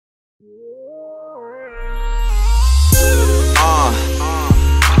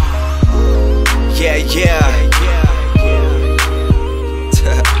Yeah.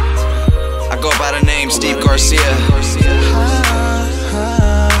 I go by the name Steve Garcia,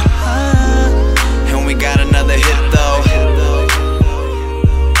 and we got another hit though.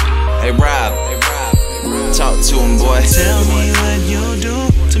 Hey Rob, talk to him, boy. Tell me what you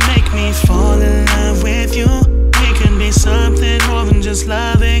do to make me fall in love with you. We can be something more than just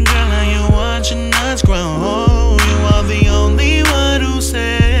loving, girl. Now you're watching us grow. You are the only one who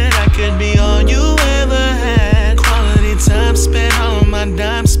said I could be all you ever had. Quality time spent, all of my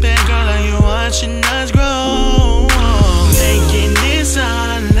time spent, girl. Now you're watching us grow. Making this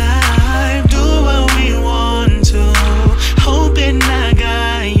our life, do what we want to. Hoping I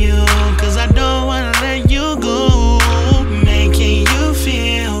got you, cause I don't wanna let you go. Making you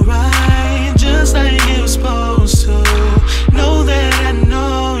feel right, just like you're supposed to. Know that I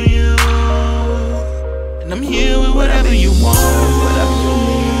know you, and I'm here with whatever you want. Whatever you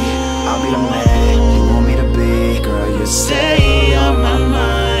need, I'll be the man you want me to be. Girl, you Stay on my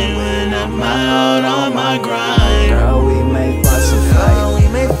mind when I'm out on my grind. Girl, we may fuss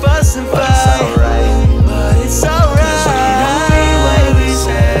and fight, But it's alright. But it's alright. What we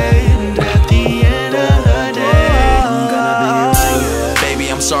say, and at the end of the day, I'm gonna be right.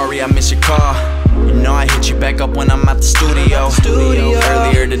 Baby, I'm sorry I missed your call. You know I hit you back up when I'm at the studio.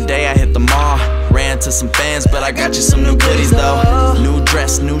 Earlier today I hit the mall. Ran to some fans, but I got you some new goodies though. New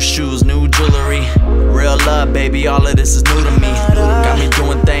dress, new shoes, new jewelry. Real love, baby, all of this is new to me. Got me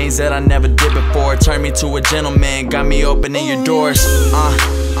doing things that I never did before. Turned me to a gentleman, got me opening your doors.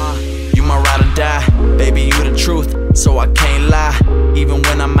 You my ride or die, baby, you the truth, so I can't lie. Even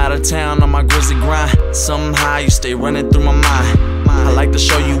when I'm out of town on my grizzly grind, somehow you stay running through my mind. I like to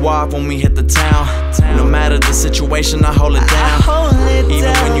show you off when we hit the town. No matter the situation, I hold it down.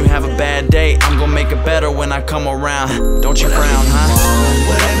 Even when you have a bad day, I'm gonna make it better when I come around. Don't you frown, huh?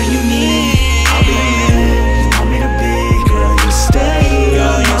 whatever you need, I'll be the man you want me to be. Girl, you stay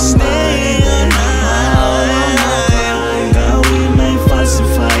on my mind when I'm out on my grind. Girl, we may fuss and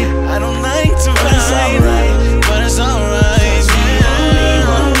fight, I don't like to but it's alright. but it's alright.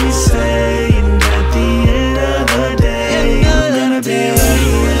 What we say, and at the end of the day, I'm gonna be right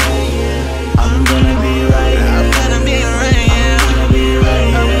here. I'm gonna be right here. I'm gonna be right here. I'm gonna be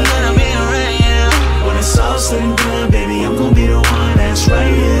right I'm here. gonna be right here. When it's all said and done, baby, I'm gonna be the one that's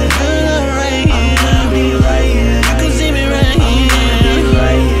right here. Right here. I'm gonna be right here. You can see me right I'm gonna be here.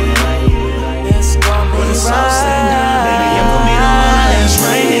 right here. It's gonna When be it's all said and done, baby, I'm gonna be the one that's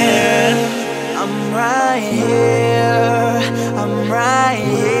right here. I'm right here. I'm right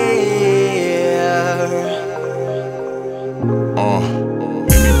here.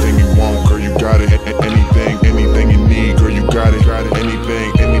 Anything you want, girl, you got it. Anything you need, girl, you got it.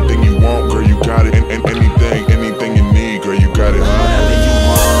 Anything you want, girl, you got it. Anything you need, girl, you got it. Whatever you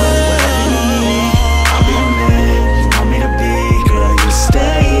want, whatever you need, I'll be the man you want me to be. Girl, you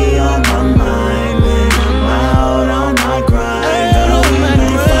stay on my mind when I'm out on my grind. Girl, we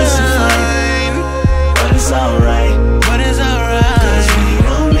may fuss and fight, but it's alright. But it's alright. 'Cause we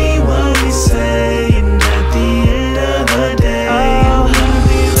don't mean what we say, and at the end of the day, I'm gonna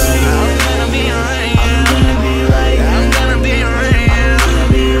be right here. I'm gonna be right I'm here. gonna be right here. I'm gonna be right here. I'm gonna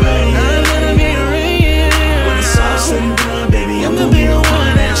be right here. I'm gonna be right here. When it's all said and done, baby, I'm gonna be the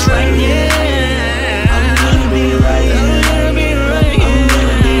one that's right here. I'm gonna be right here. I'm gonna be right I'm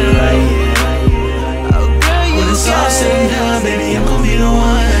gonna be here. right here. Oh, girl, you When it's all got said and it. done, baby, I'm gonna be the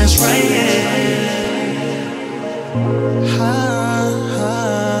one that's right here.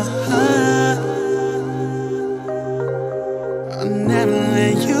 I'll never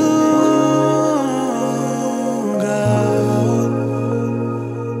let you go.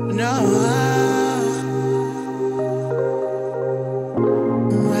 No,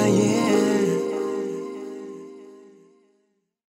 right here.